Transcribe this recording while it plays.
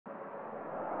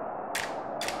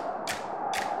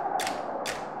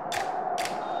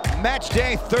Match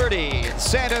day 30 in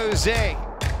San Jose.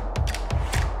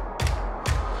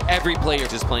 Every player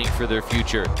is playing for their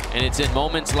future, and it's in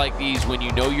moments like these when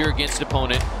you know you're against an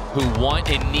opponent who want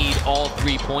and need all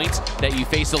 3 points that you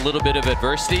face a little bit of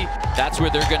adversity. That's where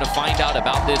they're going to find out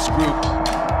about this group.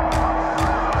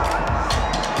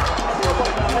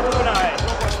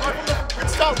 Good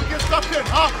stuff, we get stuck in,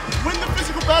 huh? Win the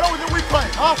physical battle and then we play,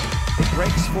 huh? It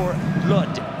breaks for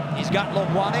Lund. He's got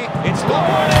Longwane. It's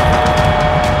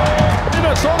Longwane!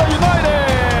 Minnesota United!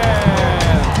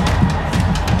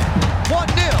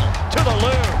 1-0 to the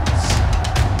Loons.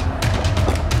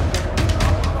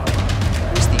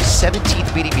 It was the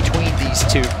 17th meeting between these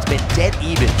two. It's been dead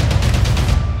even.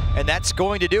 And that's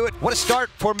going to do it. What a start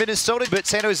for Minnesota, but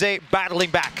San Jose battling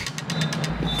back.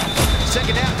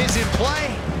 Second half is in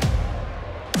play.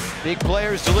 Big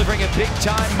players delivering in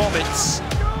big-time moments.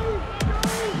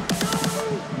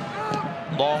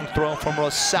 Long throw from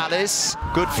Rosales.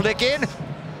 Good flick in.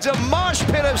 It's a mosh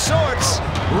pit of sorts.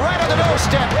 Right on the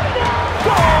doorstep.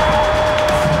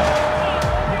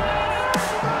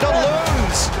 The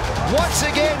Loons once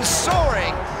again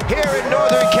soaring here in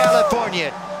Northern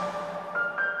California.